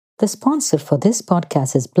The sponsor for this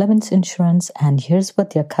podcast is Blevins Insurance, and here's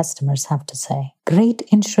what their customers have to say. Great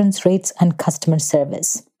insurance rates and customer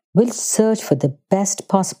service. We'll search for the best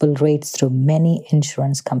possible rates through many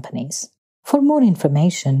insurance companies. For more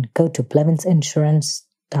information, go to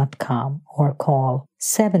blevinsinsurance.com or call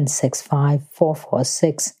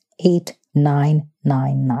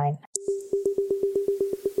 765-446-8999.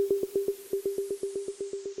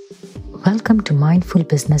 Welcome to Mindful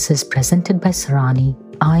Businesses presented by Sarani.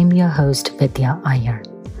 I'm your host, Vidya Iyer.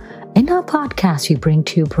 In our podcast, we bring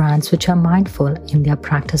to you brands which are mindful in their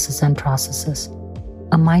practices and processes.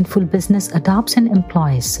 A mindful business adopts and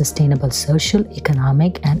employs sustainable social,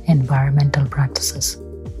 economic, and environmental practices.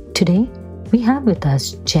 Today, we have with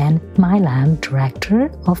us Jen Milam,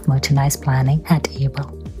 Director of Merchandise Planning at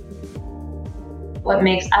Able. What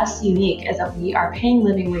makes us unique is that we are paying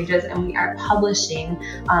living wages and we are publishing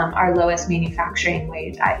our lowest manufacturing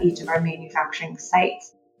wage at each of our manufacturing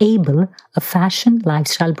sites. Able, a fashion,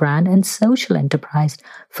 lifestyle brand, and social enterprise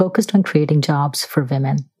focused on creating jobs for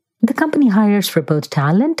women. The company hires for both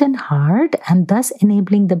talent and heart, and thus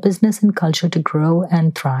enabling the business and culture to grow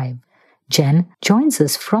and thrive. Jen joins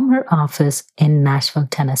us from her office in Nashville,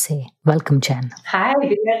 Tennessee. Welcome, Jen. Hi,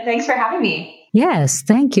 thanks for having me. Yes,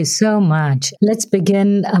 thank you so much. Let's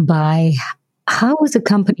begin by how was the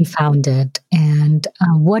company founded and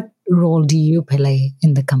what role do you play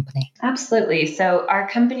in the company? Absolutely. So our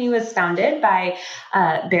company was founded by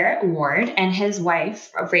Barrett Ward and his wife,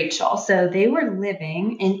 Rachel. So they were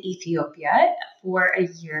living in Ethiopia for a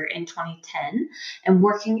year in 2010 and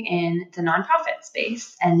working in the nonprofit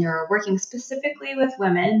space. And they were working specifically with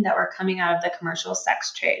women that were coming out of the commercial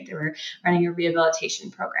sex trade. They were running a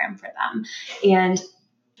rehabilitation program for them. And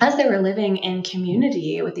as they were living in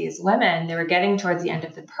community with these women, they were getting towards the end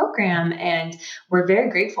of the program and were very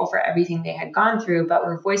grateful for everything they had gone through, but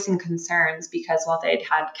were voicing concerns because while they'd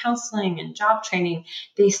had counseling and job training,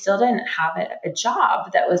 they still didn't have a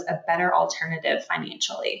job that was a better alternative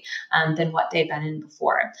financially than what they'd been in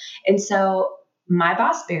before. And so my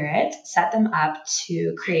boss, Barrett, set them up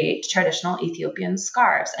to create traditional Ethiopian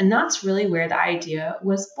scarves. And that's really where the idea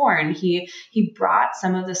was born. He brought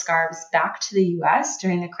some of the scarves back to the US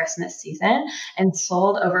during the Christmas season and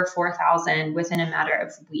sold over 4,000 within a matter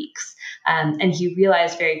of weeks. And he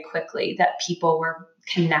realized very quickly that people were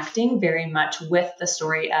connecting very much with the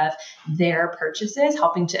story of their purchases,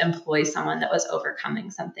 helping to employ someone that was overcoming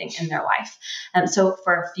something in their life. And so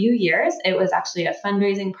for a few years, it was actually a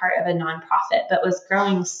fundraising part of a nonprofit, but was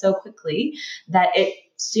growing so quickly that it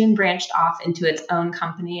soon branched off into its own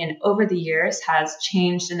company, and over the years has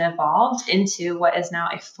changed and evolved into what is now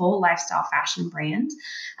a full lifestyle fashion brand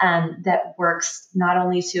that works not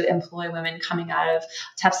only to employ women coming out of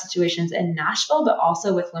tough situations in Nashville, but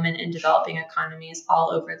also with women in developing economies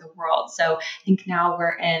all over the world. So I think now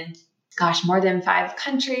we're in more than 5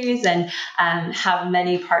 countries and have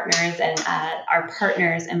many partners, and our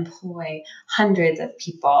partners employ hundreds of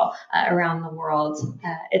people around the world.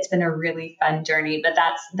 It's been a really fun journey, but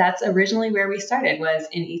that's originally where we started, was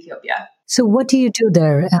in Ethiopia. So what do you do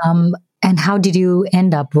there? And how did you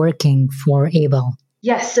end up working for Able?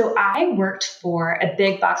 Yes. So I worked for a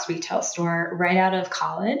big box retail store right out of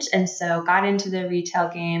college. And so got into the retail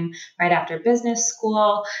game right after business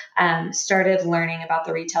school, started learning about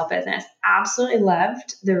the retail business. Absolutely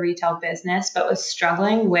loved the retail business, but was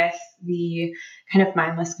struggling with the kind of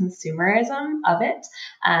mindless consumerism of it,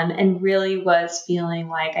 and really was feeling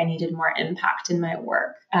like I needed more impact in my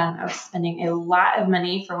work. I was spending a lot of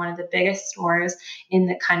money for one of the biggest stores in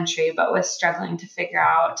the country, but was struggling to figure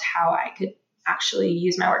out how I could actually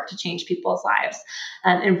use my work to change people's lives.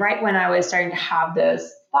 And right when I was starting to have those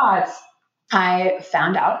thoughts, I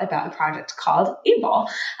found out about a project called Able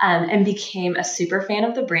and became a super fan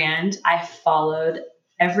of the brand. I followed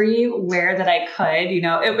everywhere that I could.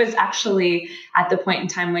 It was actually at the point in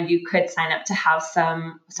time when you could sign up to have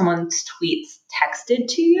someone's tweets texted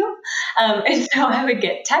to you. And so I would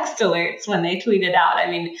get text alerts when they tweeted out. I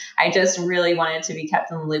mean, I just really wanted to be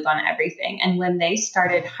kept in the loop on everything. And when they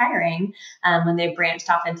started hiring, when they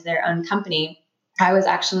branched off into their own company, I was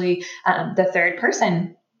actually the third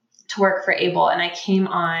person to work for Able. And I came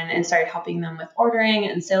on and started helping them with ordering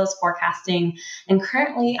and sales forecasting. And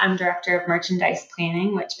currently I'm director of merchandise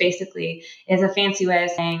planning, which basically is a fancy way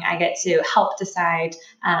of saying I get to help decide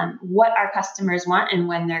what our customers want and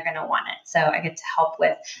when they're going to want it. So I get to help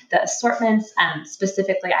with the assortments.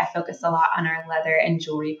 Specifically, I focus a lot on our leather and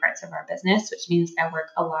jewelry parts of our business, which means I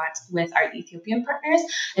work a lot with our Ethiopian partners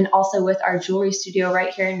and also with our jewelry studio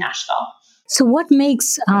right here in Nashville. So what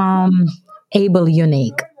makes Able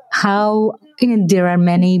unique? How there are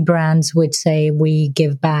many brands which say we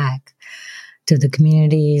give back. to the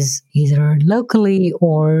communities, either locally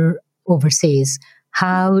or overseas?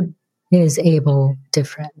 How is Able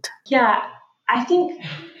different? Yeah, I think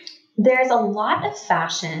there's a lot of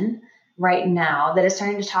fashion right now that is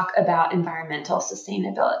starting to talk about environmental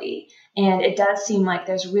sustainability. And it does seem like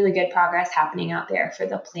there's really good progress happening out there for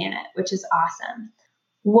the planet, which is awesome.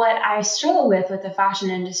 What I struggle with the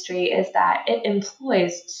fashion industry is that it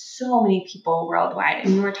employs so many people worldwide. I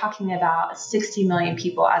mean, we're talking about 60 million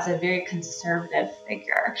people as a very conservative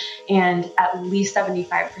figure, and at least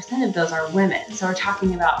 75% of those are women. So we're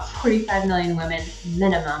talking about 45 million women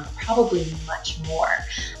minimum, probably much more,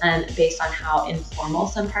 based on how informal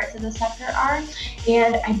some parts of the sector are.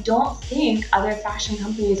 And I don't think other fashion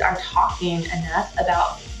companies are talking enough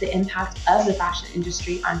about the impact of the fashion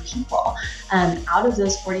industry on people. Out of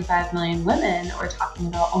those 45 million women, we're talking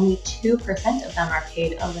about only 2% of them are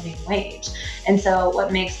paid a living wage. And so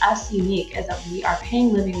what makes us unique is that we are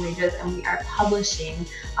paying living wages and we are publishing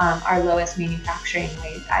our lowest manufacturing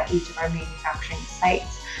wage at each of our manufacturing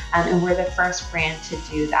sites. And we're the first brand to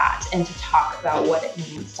do that and to talk about what it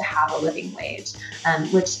means to have a living wage,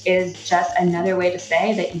 which is just another way to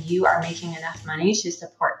say that you are making enough money to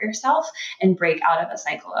support yourself and break out of a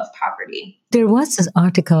cycle of poverty. There was this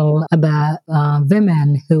article about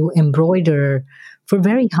women who embroider for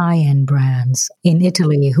very high-end brands in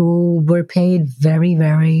Italy who were paid very,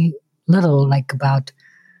 very little, like about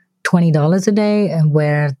 $20 a day, and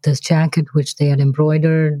where this jacket which they had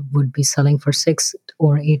embroidered would be selling for $6,000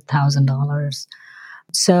 or $8,000.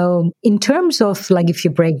 So in terms of, like, if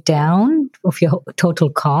you break down of your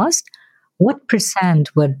total cost, what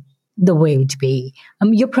percent would the wage be?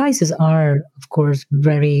 Your prices are, of course,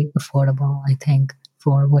 very affordable, I think,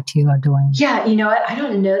 for what you are doing. Yeah, you know what? I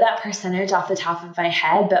don't know that percentage off the top of my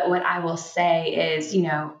head, but what I will say is,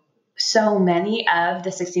 so many of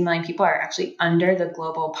the 60 million people are actually under the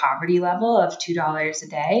global poverty level of $2 a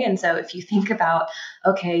day. And so if you think about,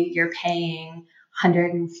 okay, you're paying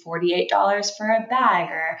 $148 for a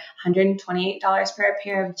bag or $128 for a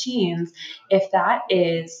pair of jeans, if that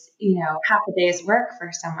is, half a day's work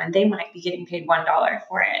for someone, they might be getting paid $1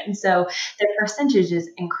 for it. And so the percentage is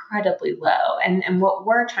incredibly low. And what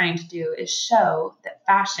we're trying to do is show that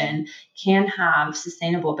fashion can have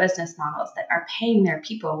sustainable business models that are paying their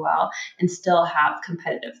people well and still have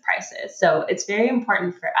competitive prices. So it's very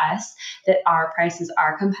important for us that our prices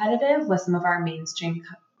are competitive with some of our mainstream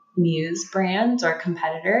Muse brands or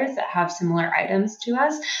competitors that have similar items to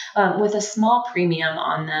us, with a small premium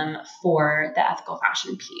on them for the ethical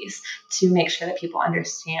fashion piece to make sure that people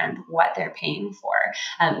understand what they're paying for.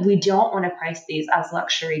 We don't want to price these as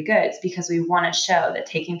luxury goods because we want to show that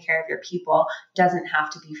taking care of your people doesn't have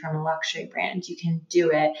to be from a luxury brand. You can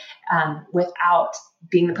do it without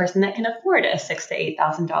being the person that can afford a $6,000 to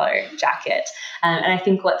 $8,000 jacket. And I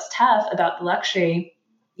think what's tough about the luxury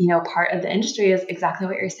part of the industry is exactly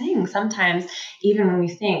what you're saying. Sometimes, even when we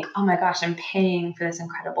think, oh my gosh, I'm paying for this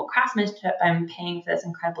incredible craftsmanship, I'm paying for this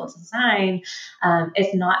incredible design,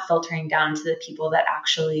 it's not filtering down to the people that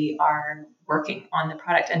actually are working on the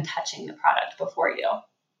product and touching the product before you.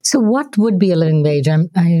 So what would be a living wage? I'm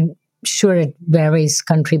sure it varies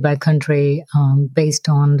country by country based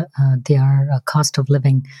on their cost of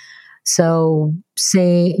living. So,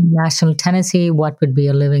 say in Nashville, Tennessee, what would be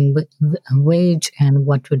a living wage and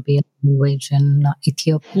what would be a living wage in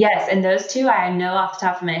Ethiopia? Yes, and those two I know off the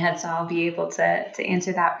top of my head, so I'll be able to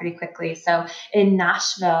answer that pretty quickly. So in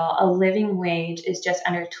Nashville, a living wage is just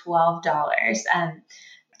under $12. $12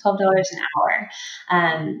 an hour.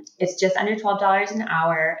 It's just under $12 an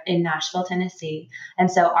hour in Nashville, Tennessee. And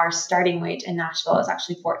so our starting wage in Nashville is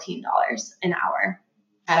actually $14 an hour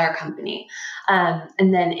at our company.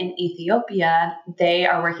 And then in Ethiopia, they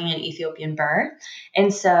are working in Ethiopian birr.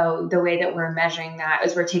 And so the way that we're measuring that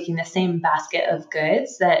is we're taking the same basket of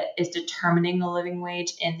goods that is determining the living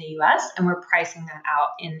wage in the US, and we're pricing that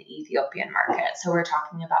out in the Ethiopian market. So we're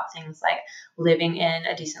talking about things like living in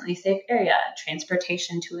a decently safe area,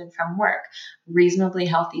 transportation to and from work, reasonably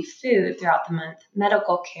healthy food throughout the month,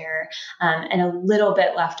 medical care, and a little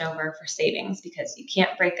bit left over for savings, because you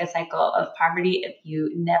can't break a cycle of poverty if you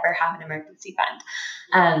never have an emergency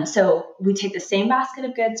fund. So we take the same basket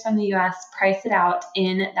of goods from the US, price it out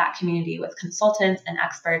in that community with consultants and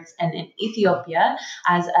experts. And in Ethiopia,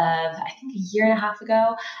 as of, I think, a year and a half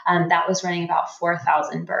ago, that was running about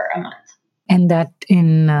 4,000 birr a month. And that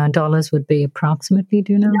in dollars would be approximately,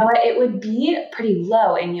 do you know? No, it would be pretty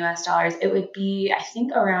low in US dollars. It would be, I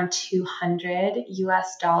think, around 200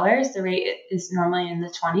 US dollars. The rate is normally in the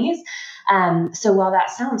 20s. So while that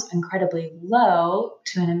sounds incredibly low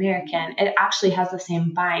to an American, it actually has the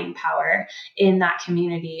same buying power in that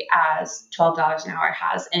community as $12 an hour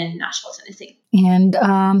has in Nashville, Tennessee. And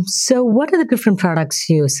so what are the different products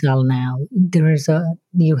you sell now?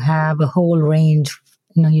 You have a whole range.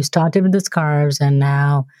 You started with the scarves and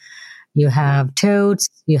now you have totes,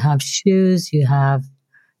 you have shoes, you have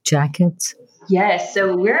jackets. Yes,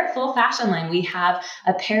 so we're a full fashion line. We have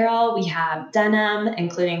apparel, we have denim,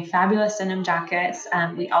 including fabulous denim jackets.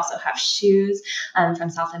 We also have shoes from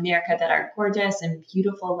South America that are gorgeous and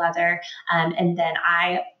beautiful leather. And then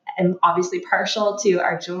I am obviously partial to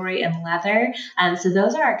our jewelry and leather. So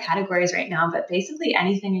those are our categories right now. But basically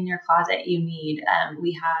anything in your closet you need,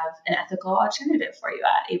 we have an ethical alternative for you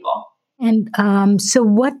at Able. And so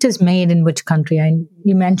what is made in which country?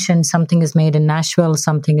 You mentioned something is made in Nashville,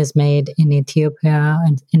 something is made in Ethiopia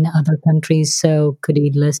and in other countries. So could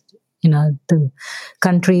you list, the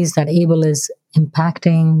countries that Able is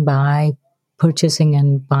impacting by purchasing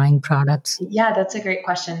and buying products? Yeah, that's a great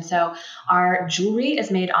question. So our jewelry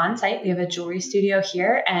is made on site. We have a jewelry studio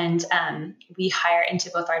here, and we hire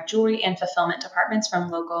into both our jewelry and fulfillment departments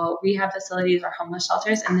from local rehab facilities or homeless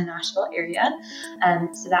shelters in the Nashville area.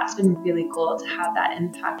 So that's been really cool to have that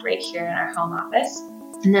impact right here in our home office.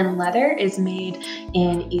 And then leather is made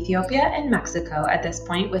in Ethiopia and Mexico at this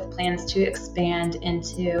point, with plans to expand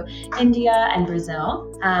into India and Brazil.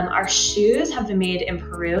 Our shoes have been made in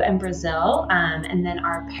Peru and Brazil, and then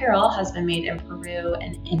our apparel has been made in Peru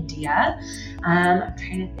and India. I'm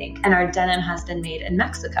trying to think. And our denim has been made in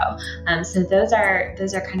Mexico. So those are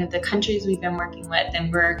kind of the countries we've been working with,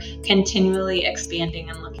 and we're continually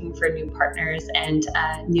expanding and looking for new partners and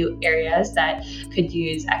new areas that could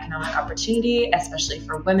use economic opportunity, especially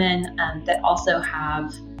for women that also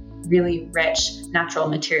have really rich natural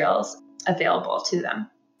materials available to them.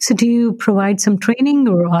 So do you provide some training,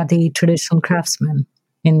 or are they traditional craftsmen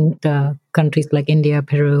in the countries like India,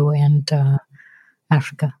 Peru, and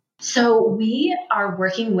Africa? So we are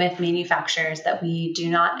working with manufacturers that we do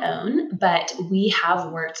not own, but we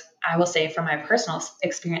have worked, I will say from my personal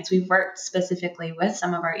experience, we've worked specifically with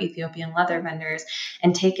some of our Ethiopian leather vendors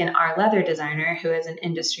and taken our leather designer, who is an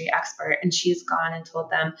industry expert, and she's gone and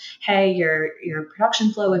told them, hey, your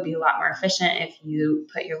production flow would be a lot more efficient if you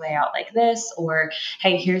put your layout like this, or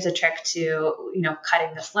hey, here's a trick to,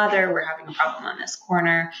 cutting this leather. We're having a problem on this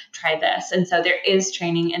corner. Try this. And so there is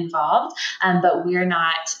training involved, but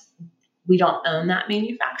we don't own that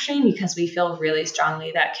manufacturing, because we feel really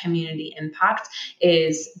strongly that community impact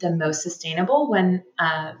is the most sustainable when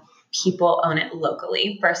people own it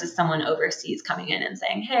locally versus someone overseas coming in and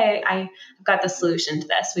saying, hey, I've got the solution to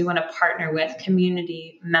this. We want to partner with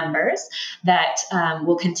community members that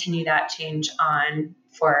will continue that change on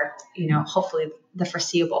for, hopefully the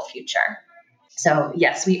foreseeable future. So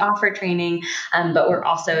yes, we offer training, but we're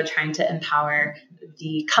also trying to empower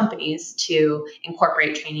the companies to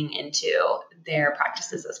incorporate training into their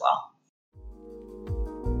practices as well.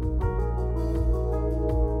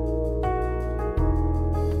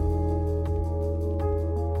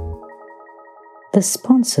 The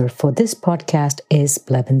sponsor for this podcast is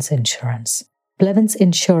Blevins Insurance. Blevins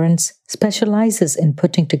Insurance specializes in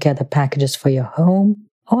putting together packages for your home,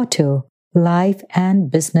 auto, life, and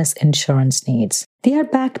business insurance needs. They are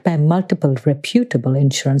backed by multiple reputable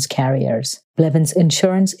insurance carriers. Blevins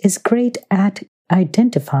Insurance is great at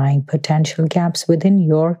identifying potential gaps within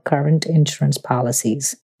your current insurance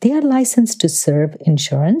policies. They are licensed to serve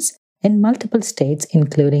insurance in multiple states,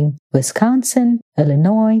 including Wisconsin,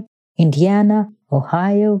 Illinois, Indiana,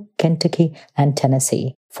 Ohio, Kentucky, and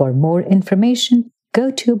Tennessee. For more information, go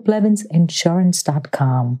to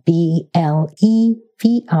blevinsinsurance.com, BLEVINS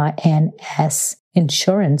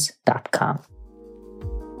insurance.com.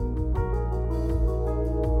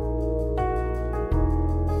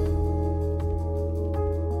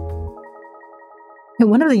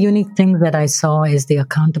 One of the unique things that I saw is the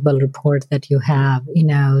accountable report that you have.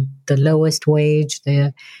 The lowest wage.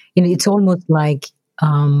 It's almost like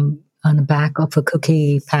on the back of a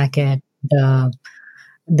cookie packet.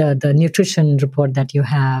 The nutrition report that you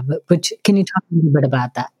have. Which can you talk a little bit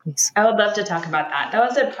about that, please? I would love to talk about that. That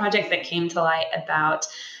was a project that came to light about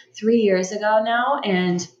 3 years ago now,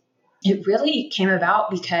 and it really came about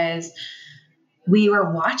because we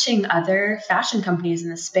were watching other fashion companies in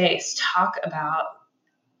the space talk about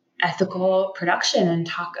ethical production and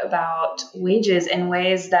talk about wages in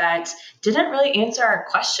ways that didn't really answer our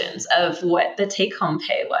questions of what the take-home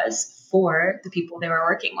pay was for the people they were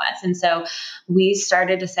working with. And so we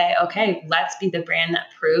started to say, okay, let's be the brand that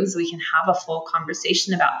proves we can have a full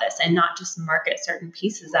conversation about this and not just market certain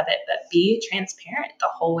pieces of it, but be transparent the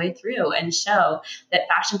whole way through and show that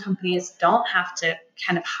fashion companies don't have to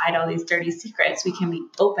kind of hide all these dirty secrets. We can be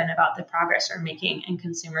open about the progress we're making, and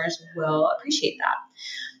consumers will appreciate that.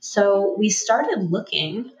 So we started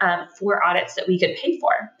looking for audits that we could pay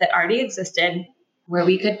for that already existed, where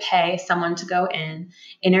we could pay someone to go in,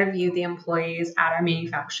 interview the employees at our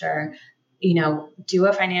manufacturer, do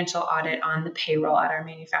a financial audit on the payroll at our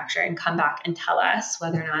manufacturer, and come back and tell us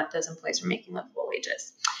whether or not those employees were making livable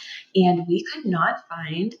wages. And we could not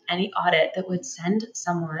find any audit that would send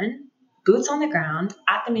someone boots on the ground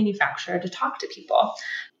at the manufacturer to talk to people.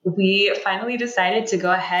 We finally decided to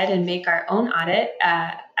go ahead and make our own audit.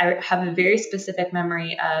 I have a very specific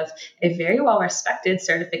memory of a very well-respected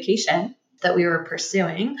certification that we were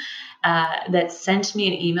pursuing that sent me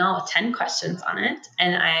an email with 10 questions on it.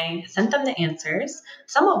 And I sent them the answers,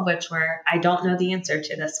 some of which were, I don't know the answer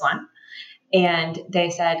to this one. And they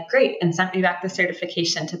said, great, and sent me back the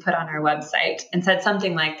certification to put on our website and said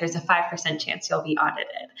something like, there's a 5% chance you'll be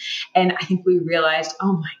audited. And I think we realized,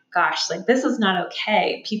 oh my gosh, this is not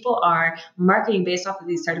okay. People are marketing based off of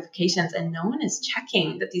these certifications and no one is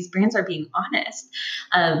checking that these brands are being honest.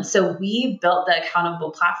 So we built the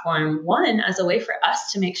Accountable platform, one, as a way for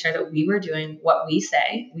us to make sure that we were doing what we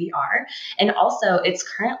say we are. And also it's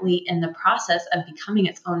currently in the process of becoming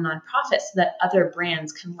its own nonprofit so that other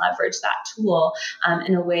brands can leverage that tool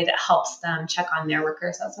in a way that helps them check on their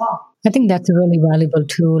workers as well. I think that's a really valuable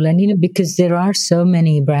tool. And, because there are so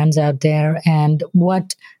many brands out there, and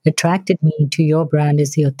what attracted me to your brand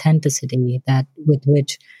is the authenticity that with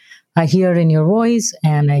which I hear in your voice,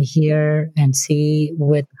 and I hear and see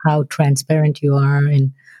with how transparent you are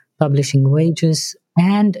in publishing wages,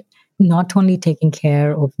 and not only taking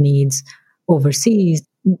care of needs overseas,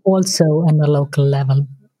 also on a local level.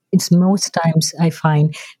 It's most times I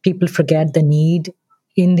find people forget the need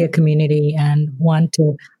in their community and want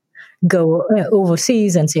to go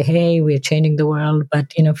overseas and say, hey, we're changing the world,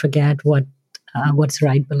 but, forget what's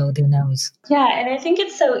right below their nose. Yeah. And I think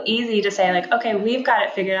it's so easy to say okay, we've got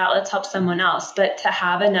it figured out. Let's help someone else. But to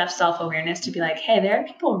have enough self-awareness to be hey, there are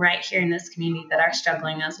people right here in this community that are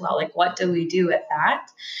struggling as well. What do we do with that?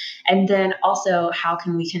 And then also, how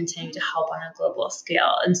can we continue to help on a global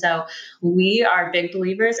scale? And so we are big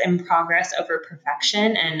believers in progress over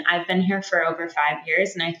perfection. And I've been here for over 5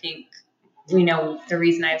 years. And I think the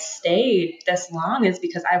reason I've stayed this long is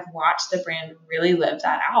because I've watched the brand really live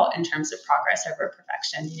that out in terms of progress over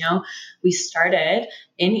perfection. We started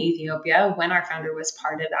in Ethiopia when our founder was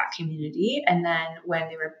part of that community. And then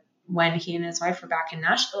when he and his wife were back in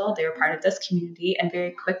Nashville, they were part of this community. And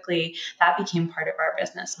very quickly that became part of our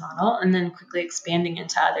business model, and then quickly expanding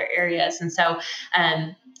into other areas. And so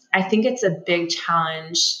I think it's a big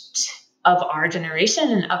challenge of our generation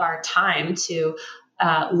and of our time to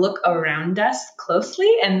look around us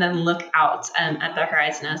closely and then look out at the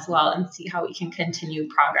horizon as well and see how we can continue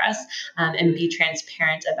progress and be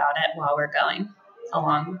transparent about it while we're going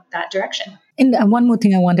along that direction. And one more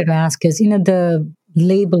thing I wanted to ask is, the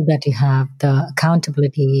label that you have, the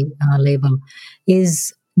accountability label,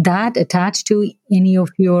 is that attached to any of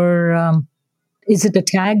your is it a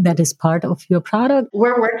tag that is part of your product?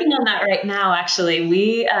 We're working on that right now, actually.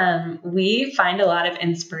 We find a lot of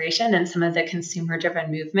inspiration in some of the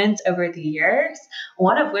consumer-driven movements over the years,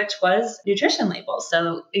 one of which was nutrition labels.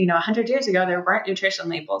 So, 100 years ago, there weren't nutrition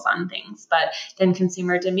labels on things, but then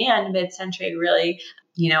consumer demand mid-century really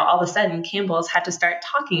all of a sudden Campbell's had to start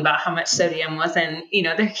talking about how much sodium was in,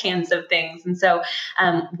 their cans of things. And so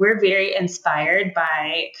we're very inspired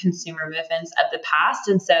by consumer movements of the past.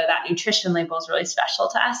 And so that nutrition label is really special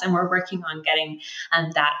to us. And we're working on getting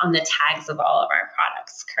that on the tags of all of our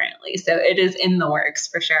products currently. So it is in the works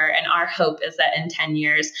for sure. And our hope is that in 10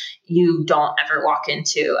 years, you don't ever walk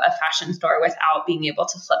into a fashion store without being able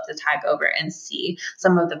to flip the tag over and see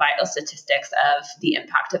some of the vital statistics of the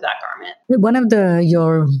impact of that garment. One of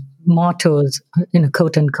your mottos,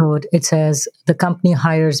 quote unquote, it says the company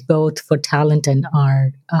hires both for talent and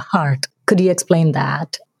heart. Could you explain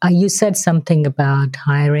that? You said something about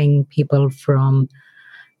hiring people from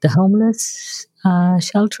the homeless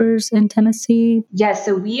shelters in Tennessee. Yes,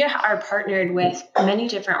 so we are partnered with many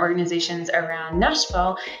different organizations around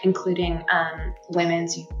Nashville, including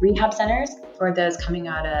women's rehab centers for those coming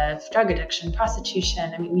out of drug addiction,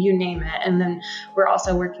 prostitution, you name it. And then we're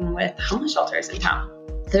also working with homeless shelters in town.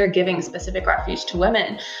 they're giving specific refuge to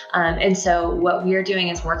women. And so what we are doing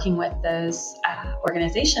is working with those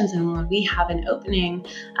organizations. And when we have an opening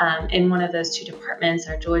in one of those two departments,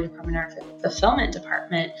 our jewelry department or our fulfillment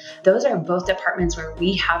department, those are both departments where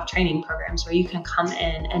we have training programs where you can come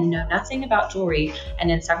in and know nothing about jewelry. And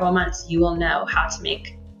in several months, you will know how to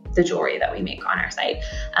make the jewelry that we make on our site.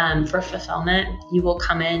 For fulfillment, you will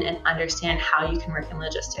come in and understand how you can work in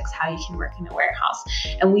logistics, how you can work in a warehouse.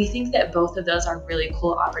 And we think that both of those are really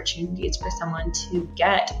cool opportunities for someone to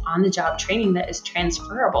get on the job training that is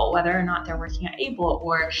transferable, whether or not they're working at Able,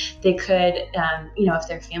 or they could, if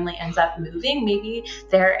their family ends up moving, maybe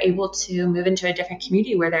they're able to move into a different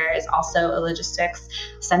community where there is also a logistics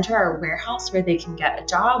center or warehouse where they can get a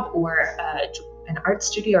job, or an art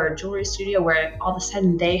studio or a jewelry studio where all of a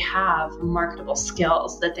sudden they have marketable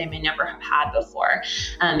skills that they may never have had before.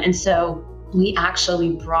 And so we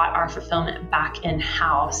actually brought our fulfillment back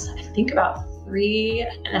in-house, I think about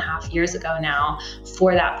 3.5 years ago now,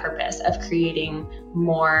 for that purpose of creating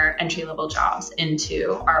more entry-level jobs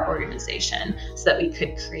into our organization so that we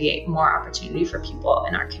could create more opportunity for people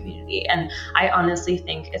in our community. And I honestly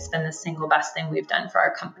think it's been the single best thing we've done for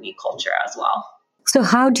our company culture as well. So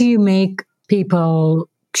how do you make people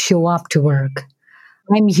show up to work?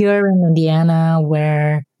 I'm here in Indiana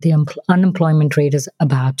where the unemployment rate is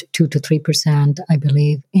about 2 to 3%, I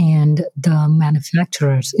believe. And the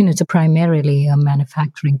manufacturers, it's primarily a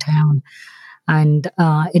manufacturing town. And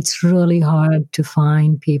it's really hard to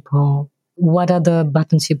find people. What are the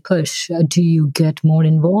buttons you push? Do you get more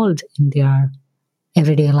involved in their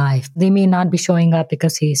everyday life? They may not be showing up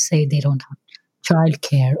because they say they don't have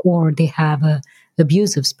childcare, or they have a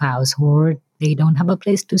abusive spouse, or they don't have a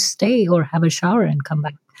place to stay or have a shower and come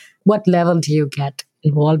back. What level do you get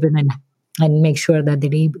involved in and make sure that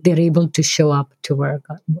they're able to show up to work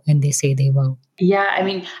when they say they will? Yeah, I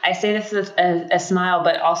mean, I say this with a smile,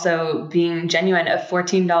 but also being genuine. A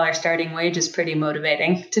 $14 starting wage is pretty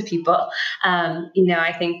motivating to people.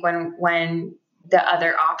 I think when the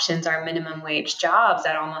other options are minimum wage jobs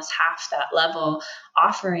at almost half that level,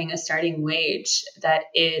 offering a starting wage that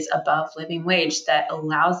is above living wage that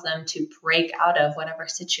allows them to break out of whatever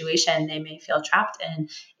situation they may feel trapped in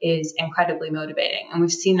is incredibly motivating. And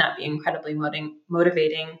we've seen that be incredibly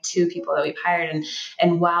motivating to people that we've hired.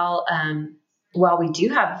 And while we do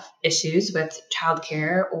have issues with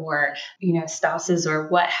childcare or, spouses or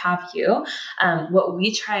what have you, what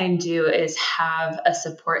we try and do is have a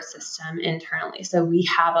support system internally. So we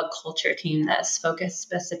have a culture team that's focused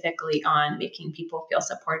specifically on making people feel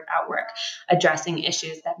supported at work, addressing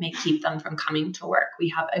issues that may keep them from coming to work. We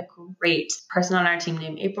have a great person on our team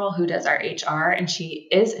named April who does our HR, and she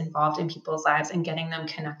is involved in people's lives and getting them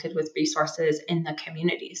connected with resources in the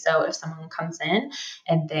community. So if someone comes in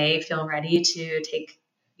and they feel ready to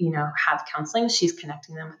have counseling, she's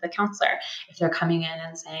connecting them with a counselor. If they're coming in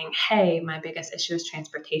and saying, hey, my biggest issue is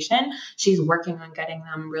transportation, she's working on getting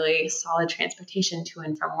them really solid transportation to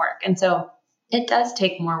and from work. And so it does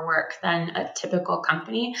take more work than a typical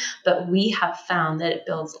company, but we have found that it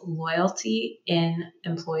builds loyalty in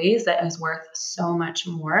employees that is worth so much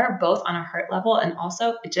more, both on a heart level, and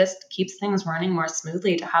also it just keeps things running more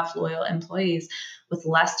smoothly to have loyal employees. With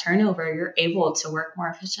less turnover, you're able to work more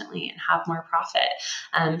efficiently and have more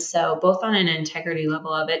profit. So both on an integrity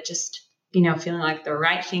level of it, just feeling like the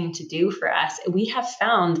right thing to do for us, we have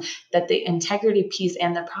found that the integrity piece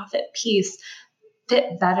and the profit piece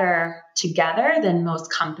fit better together than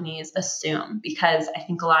most companies assume, because I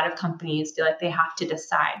think a lot of companies feel like they have to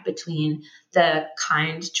decide between the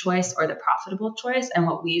kind choice or the profitable choice. And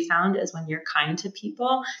what we found is when you're kind to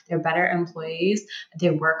people, they're better employees,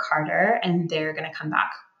 they work harder, and they're going to come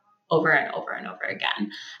back over and over and over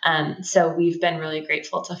again. So we've been really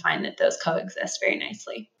grateful to find that those coexist very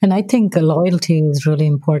nicely. And I think loyalty is really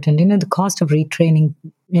important. The cost of retraining,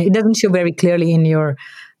 it doesn't show very clearly in your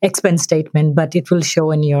expense statement, but it will show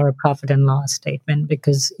in your profit and loss statement,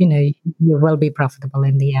 because, you will be profitable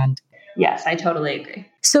in the end. Yes, I totally agree.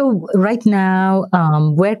 So right now,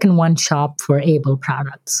 where can one shop for Able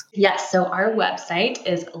products? Yes, so our website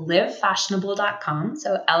is livefashionable.com.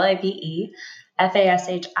 So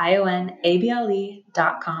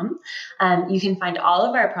LiveFashionable.com. You can find all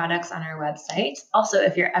of our products on our website. Also,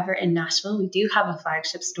 if you're ever in Nashville, we do have a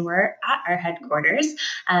flagship store at our headquarters,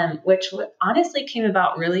 which honestly came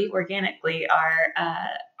about really organically. Our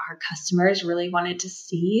our customers really wanted to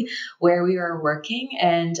see where we were working.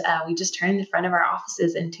 And we just turned the front of our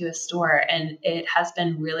offices into a store. And it has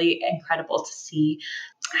been really incredible to see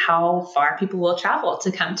how far people will travel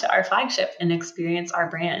to come to our flagship and experience our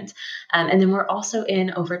brand. And then we're also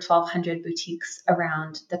in over 1,200 boutiques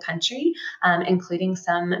around the country, including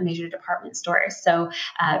some major department stores. So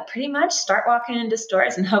pretty much start walking into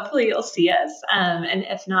stores and hopefully you'll see us. And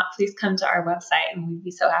if not, please come to our website and we'd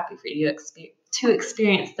be so happy for you to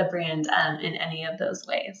experience the brand in any of those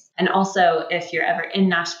ways. And also, if you're ever in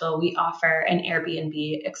Nashville, we offer an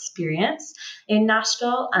Airbnb experience in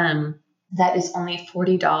Nashville. That is only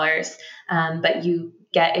 $40, but you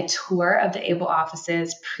get a tour of the Able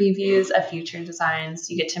offices, previews of future designs.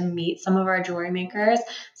 You get to meet some of our jewelry makers,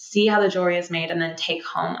 see how the jewelry is made, and then take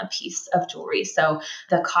home a piece of jewelry. So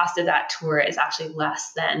the cost of that tour is actually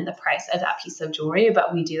less than the price of that piece of jewelry,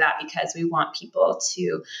 but we do that because we want people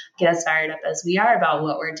to get as fired up as we are about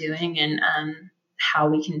what we're doing and how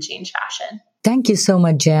we can change fashion. Thank you so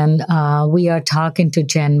much, Jen. We are talking to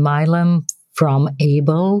Jen Milam from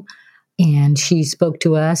Able. And she spoke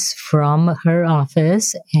to us from her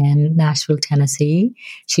office in Nashville, Tennessee.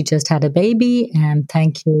 She just had a baby, and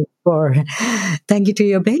thank you to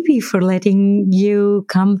your baby for letting you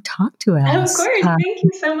come talk to us. Of course, thank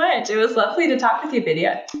you so much. It was lovely to talk with you,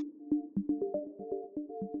 Vidya.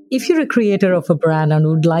 If you're a creator of a brand and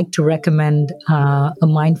would like to recommend a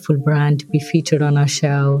mindful brand to be featured on our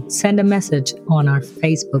show, send a message on our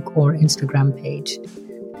Facebook or Instagram page.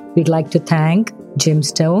 We'd like to thank Jim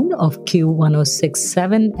Stone of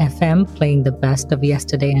Q1067 FM, playing the best of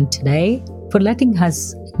yesterday and today, for letting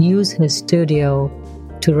us use his studio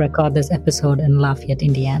to record this episode in Lafayette,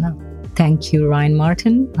 Indiana. Thank you, Ryan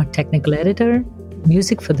Martin, our technical editor.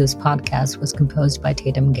 Music for this podcast was composed by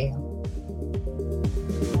Tatum Gale.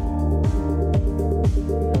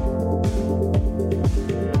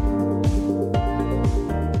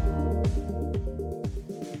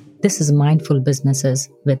 This is Mindful Businesses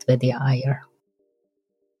with Vidya Iyer.